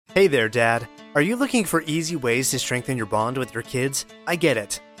Hey there, Dad. Are you looking for easy ways to strengthen your bond with your kids? I get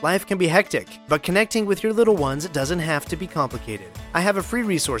it. Life can be hectic, but connecting with your little ones doesn't have to be complicated. I have a free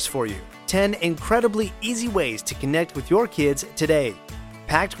resource for you. 10 incredibly easy ways to connect with your kids today.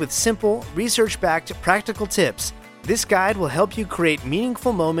 Packed with simple, research-backed, practical tips, this guide will help you create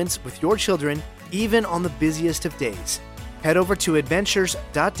meaningful moments with your children, even on the busiest of days. Head over to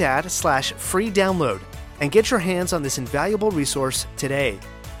adventures.dad/free download and get your hands on this invaluable resource today.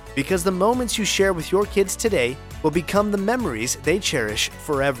 Because the moments you share with your kids today will become the memories they cherish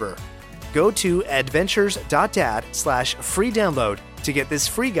forever. Go to adventures.dad/free download to get this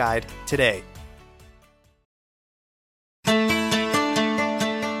free guide today.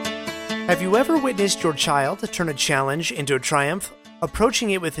 Have you ever witnessed your child turn a challenge into a triumph,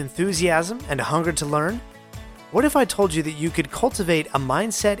 approaching it with enthusiasm and a hunger to learn? What if I told you that you could cultivate a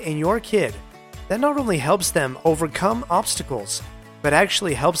mindset in your kid that not only helps them overcome obstacles, but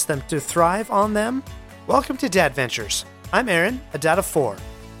actually helps them to thrive on them? Welcome to Dad Ventures. I'm Aaron, a dad of 4,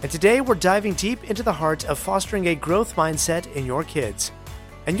 and today we're diving deep into the heart of fostering a growth mindset in your kids.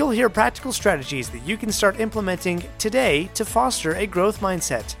 And you'll hear practical strategies that you can start implementing today to foster a growth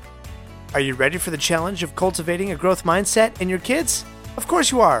mindset. Are you ready for the challenge of cultivating a growth mindset in your kids? Of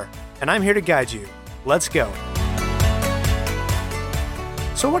course you are, and I'm here to guide you. Let's go.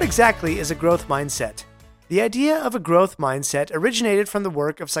 So what exactly is a growth mindset? The idea of a growth mindset originated from the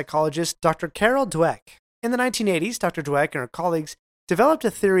work of psychologist Dr. Carol Dweck. In the 1980s, Dr. Dweck and her colleagues developed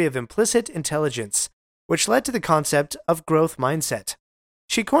a theory of implicit intelligence, which led to the concept of growth mindset.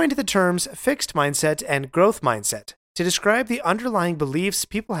 She coined the terms fixed mindset and growth mindset to describe the underlying beliefs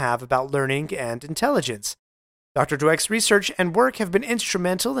people have about learning and intelligence. Dr. Dweck's research and work have been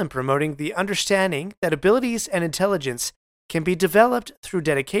instrumental in promoting the understanding that abilities and intelligence can be developed through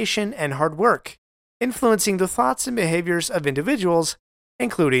dedication and hard work, influencing the thoughts and behaviors of individuals,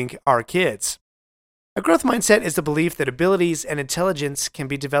 including our kids. A growth mindset is the belief that abilities and intelligence can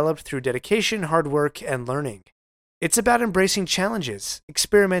be developed through dedication, hard work, and learning. It's about embracing challenges,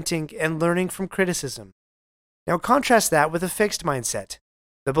 experimenting, and learning from criticism. Now contrast that with a fixed mindset,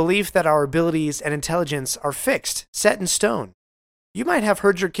 the belief that our abilities and intelligence are fixed, set in stone. You might have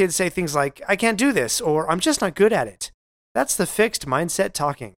heard your kids say things like, "I can't do this," or "I'm just not good at it." That's the fixed mindset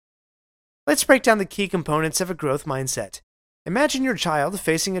talking. Let's break down the key components of a growth mindset. Imagine your child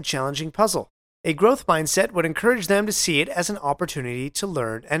facing a challenging puzzle. A growth mindset would encourage them to see it as an opportunity to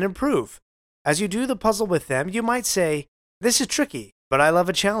learn and improve. As you do the puzzle with them, you might say, "This is tricky, but I love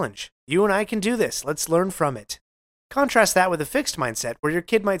a challenge. You and I can do this. Let's learn from it." Contrast that with a fixed mindset where your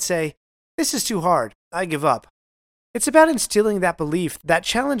kid might say, "This is too hard. I give up." It's about instilling that belief that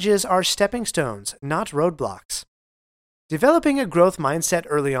challenges are stepping stones, not roadblocks. Developing a growth mindset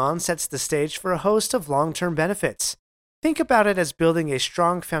early on sets the stage for a host of long-term benefits. Think about it as building a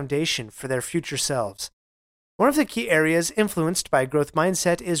strong foundation for their future selves. One of the key areas influenced by a growth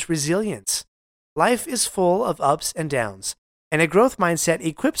mindset is resilience. Life is full of ups and downs, and a growth mindset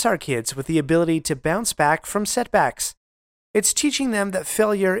equips our kids with the ability to bounce back from setbacks. It's teaching them that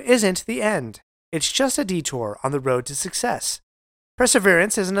failure isn't the end. It's just a detour on the road to success.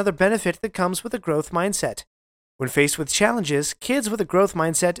 Perseverance is another benefit that comes with a growth mindset. When faced with challenges, kids with a growth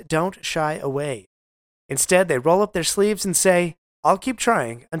mindset don't shy away. Instead, they roll up their sleeves and say, "I'll keep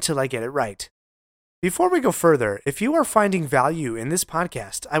trying until I get it right." Before we go further, if you are finding value in this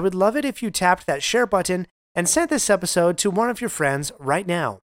podcast, I would love it if you tapped that share button and sent this episode to one of your friends right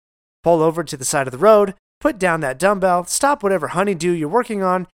now. Pull over to the side of the road, put down that dumbbell, stop whatever honeydew you're working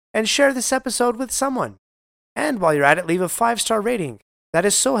on, and share this episode with someone. And while you're at it, leave a 5-star rating. That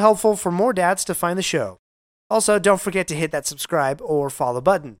is so helpful for more dads to find the show. Also, don't forget to hit that subscribe or follow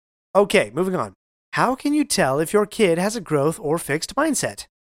button. Okay, moving on. How can you tell if your kid has a growth or fixed mindset?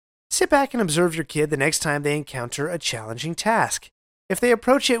 Sit back and observe your kid the next time they encounter a challenging task. If they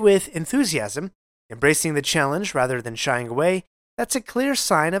approach it with enthusiasm, embracing the challenge rather than shying away, that's a clear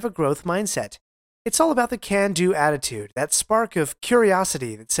sign of a growth mindset. It's all about the can-do attitude, that spark of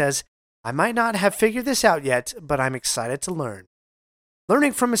curiosity that says, "I might not have figured this out yet, but I'm excited to learn."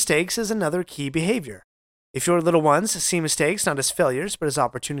 Learning from mistakes is another key behavior. If your little ones see mistakes not as failures but as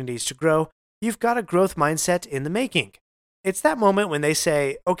opportunities to grow, you've got a growth mindset in the making. It's that moment when they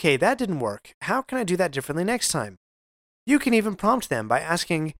say, "Okay, that didn't work. How can I do that differently next time?" You can even prompt them by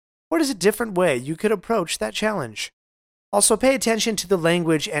asking, "What is a different way you could approach that challenge?" Also, pay attention to the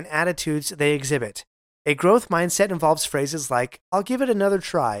language and attitudes they exhibit. A growth mindset involves phrases like, "I'll give it another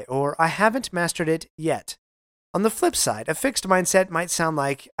try," or "I haven't mastered it yet." On the flip side, a fixed mindset might sound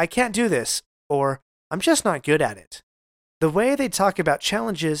like, "I can't do this," or "I'm just not good at it." The way they talk about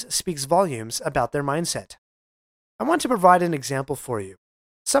challenges speaks volumes about their mindset. I want to provide an example for you.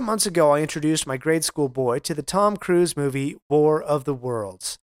 Some months ago, I introduced my grade school boy to the Tom Cruise movie War of the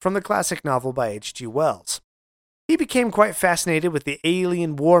Worlds, from the classic novel by H.G. Wells. He became quite fascinated with the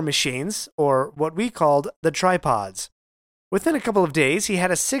alien war machines, or what we called the tripods. Within a couple of days, he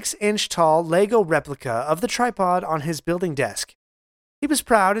had a 6-inch tall Lego replica of the tripod on his building desk. He was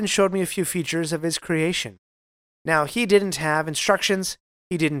proud and showed me a few features of his creation. Now, he didn't have instructions,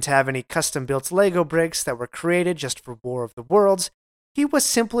 he didn't have any custom-built Lego bricks that were created just for War of the Worlds. He was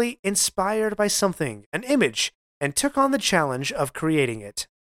simply inspired by something, an image, and took on the challenge of creating it.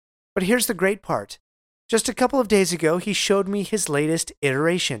 But here's the great part. Just a couple of days ago, he showed me his latest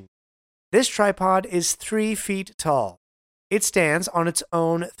iteration. This tripod is 3 feet tall. It stands on its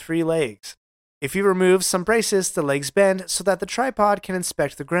own 3 legs. If you remove some braces, the legs bend so that the tripod can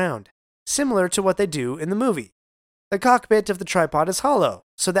inspect the ground, similar to what they do in the movie. The cockpit of the tripod is hollow,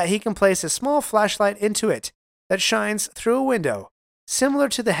 so that he can place a small flashlight into it that shines through a window, similar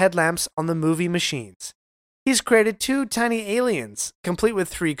to the headlamps on the movie machines. He's created 2 tiny aliens, complete with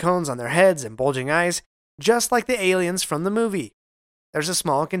 3 cones on their heads and bulging eyes, just like the aliens from the movie. There's a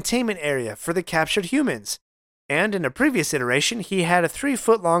small containment area for the captured humans, and in a previous iteration, he had a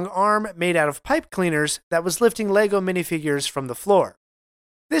 3-foot-long arm made out of pipe cleaners that was lifting Lego minifigures from the floor.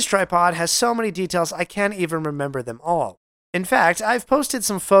 This tripod has so many details I can't even remember them all. In fact, I've posted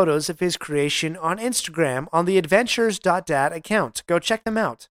some photos of his creation on Instagram on the adventures.dad account. Go check them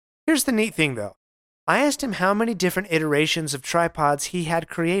out. Here's the neat thing though. I asked him how many different iterations of tripods he had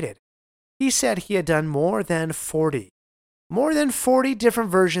created. He said he had done more than 40. More than 40 different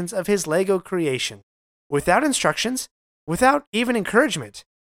versions of his Lego creation. Without instructions, without even encouragement,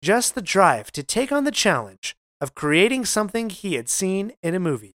 just the drive to take on the challenge of creating something he had seen in a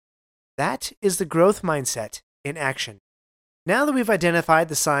movie. That is the growth mindset in action. Now that we've identified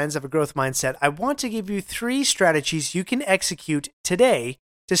the signs of a growth mindset, I want to give you 3 strategies you can execute today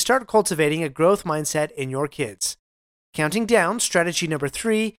to start cultivating a growth mindset in your kids. Counting down, strategy number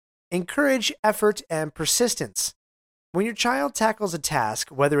 3, encourage effort and persistence. When your child tackles a task,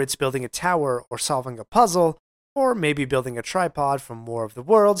 whether it's building a tower or solving a puzzle, or maybe building a tripod from War of the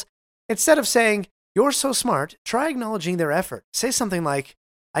Worlds, instead of saying, "You're so smart," try acknowledging their effort. Say something like,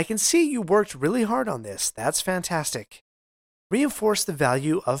 "I can see you worked really hard on this. That's fantastic." Reinforce the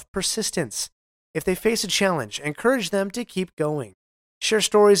value of persistence. If they face a challenge, encourage them to keep going. Share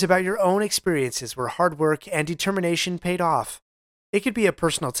stories about your own experiences where hard work and determination paid off. It could be a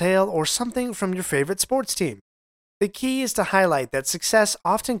personal tale or something from your favorite sports team. The key is to highlight that success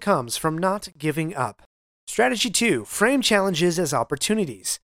often comes from not giving up. Strategy 2, frame challenges as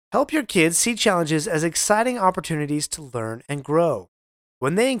opportunities. Help your kids see challenges as exciting opportunities to learn and grow.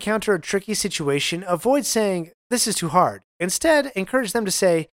 When they encounter a tricky situation, avoid saying, "This is too hard." Instead, encourage them to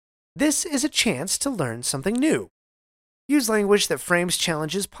say, "This is a chance to learn something new." Use language that frames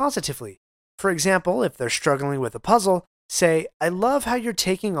challenges positively. For example, if they're struggling with a puzzle, say, "I love how you're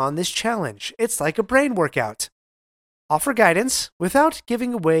taking on this challenge. It's like a brain workout." Offer guidance without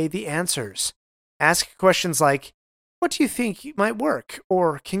giving away the answers. Ask questions like, "What do you think might work?"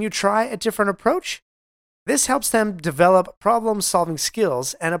 or "Can you try a different approach?" This helps them develop problem-solving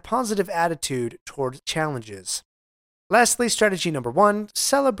skills and a positive attitude toward challenges. Lastly, strategy number 1,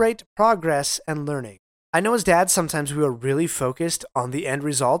 celebrate progress and learning. I know as dads, sometimes we are really focused on the end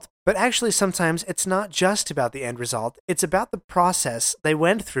result, but actually sometimes it's not just about the end result, it's about the process they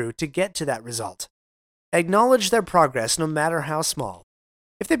went through to get to that result. Acknowledge their progress no matter how small.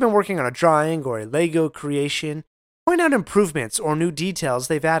 If they've been working on a drawing or a Lego creation, point out improvements or new details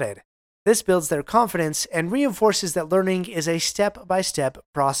they've added. This builds their confidence and reinforces that learning is a step-by-step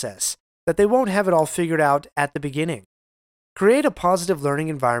process, that they won't have it all figured out at the beginning. Create a positive learning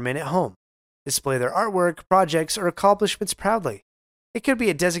environment at home. Display their artwork, projects, or accomplishments proudly. It could be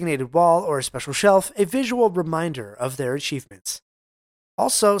a designated wall or a special shelf, a visual reminder of their achievements.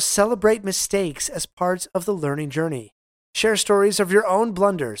 Also, celebrate mistakes as part of the learning journey. Share stories of your own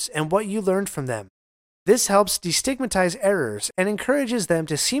blunders and what you learned from them. This helps destigmatize errors and encourages them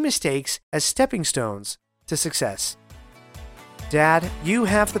to see mistakes as stepping stones to success. Dad, you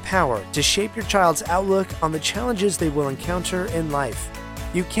have the power to shape your child's outlook on the challenges they will encounter in life.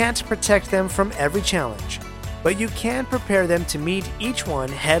 You can't protect them from every challenge, but you can prepare them to meet each one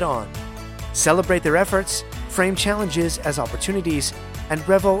head on. Celebrate their efforts, frame challenges as opportunities, and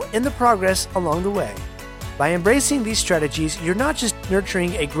revel in the progress along the way. By embracing these strategies, you're not just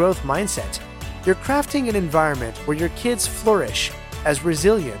nurturing a growth mindset, you're crafting an environment where your kids flourish as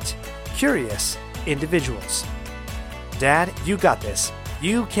resilient, curious individuals. Dad, you got this.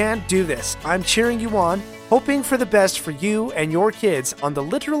 You can do this. I'm cheering you on, hoping for the best for you and your kids on the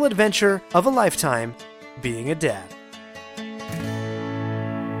literal adventure of a lifetime being a dad.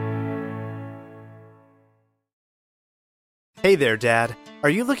 Hey there, Dad.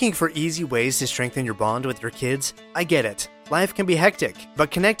 Are you looking for easy ways to strengthen your bond with your kids? I get it. Life can be hectic, but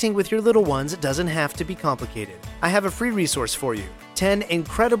connecting with your little ones doesn't have to be complicated. I have a free resource for you. 10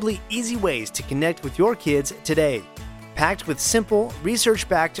 incredibly easy ways to connect with your kids today. Packed with simple,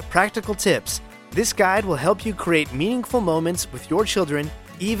 research-backed, practical tips, this guide will help you create meaningful moments with your children,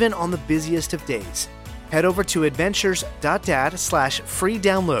 even on the busiest of days. Head over to adventures.dad/free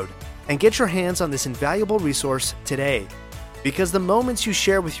download and get your hands on this invaluable resource today. Because the moments you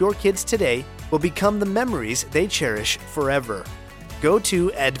share with your kids today will become the memories they cherish forever. Go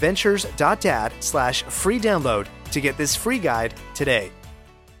to adventures.dad/free download to get this free guide today.